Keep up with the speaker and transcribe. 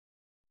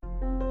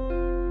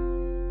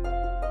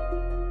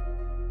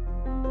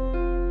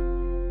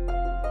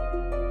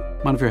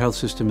Montefiore Health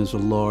System is a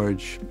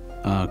large,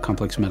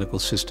 complex medical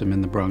system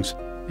in the Bronx,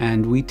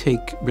 and we take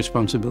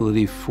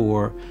responsibility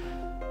for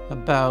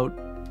about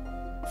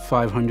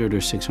 500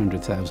 or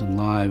 600,000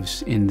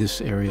 lives in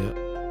this area.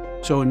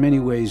 So in many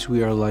ways,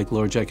 we are like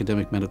large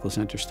academic medical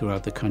centers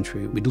throughout the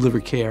country. We deliver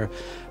care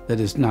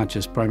that is not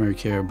just primary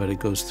care, but it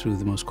goes through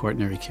the most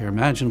quaternary care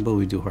imaginable.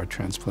 We do heart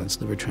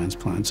transplants, liver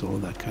transplants, all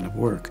of that kind of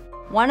work.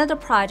 One of the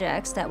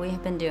projects that we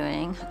have been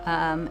doing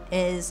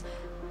is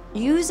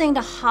using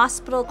the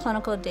hospital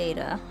clinical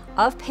data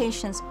of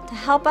patients to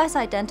help us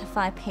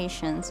identify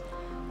patients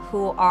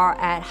who are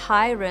at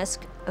high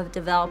risk of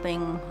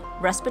developing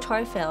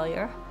respiratory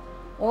failure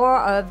or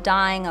of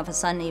dying of a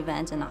sudden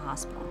event in the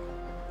hospital.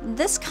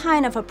 This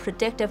kind of a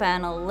predictive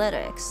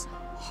analytics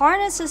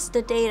harnesses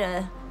the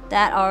data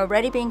that are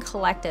already being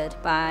collected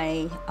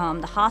by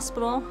the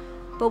hospital,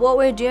 but what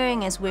we're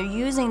doing is we're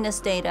using this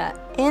data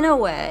in a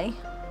way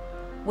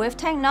with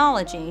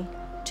technology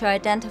to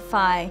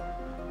identify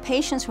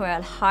patients who are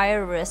at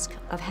higher risk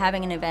of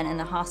having an event in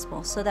the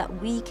hospital so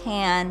that we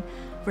can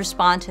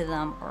respond to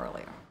them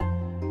earlier.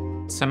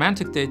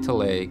 Semantic data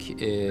lake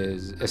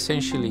is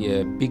essentially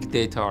a big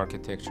data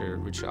architecture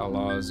which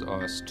allows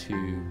us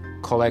to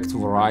collect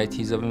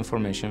varieties of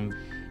information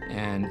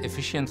and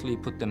efficiently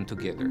put them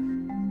together.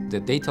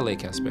 The data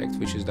lake aspect,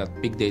 which is that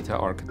big data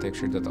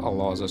architecture that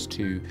allows us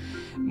to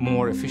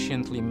more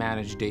efficiently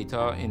manage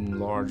data in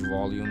large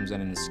volumes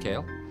and in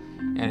scale.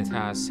 And it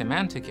has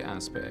semantic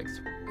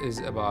aspect, is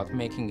about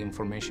making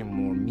information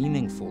more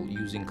meaningful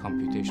using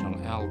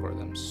computational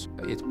algorithms.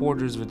 It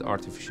borders with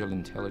artificial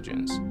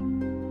intelligence.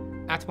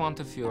 At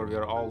Montefiore, we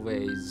are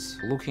always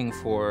looking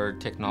for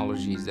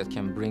technologies that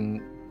can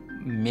bring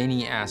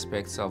many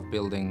aspects of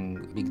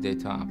building big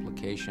data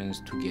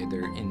applications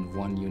together in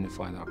one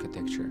unified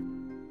architecture.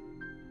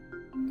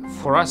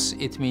 For us,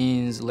 it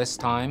means less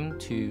time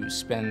to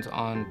spend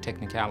on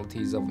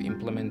technicalities of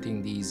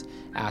implementing these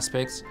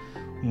aspects,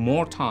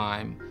 more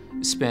time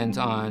spent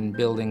on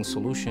building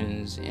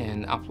solutions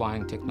and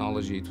applying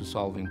technology to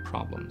solving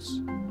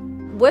problems.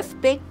 With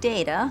big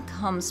data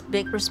comes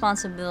big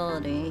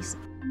responsibilities.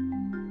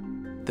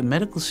 The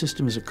medical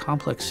system is a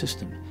complex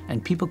system,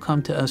 and people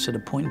come to us at a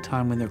point in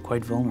time when they're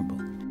quite vulnerable.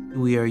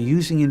 We are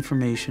using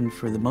information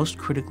for the most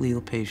critically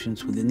ill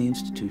patients within the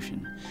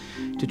institution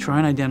to try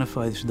and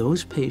identify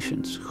those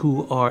patients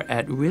who are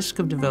at risk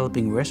of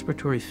developing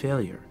respiratory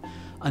failure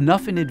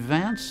enough in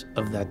advance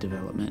of that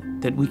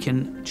development that we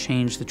can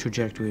change the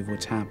trajectory of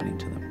what's happening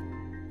to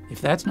them. If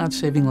that's not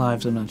saving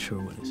lives, I'm not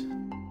sure what is.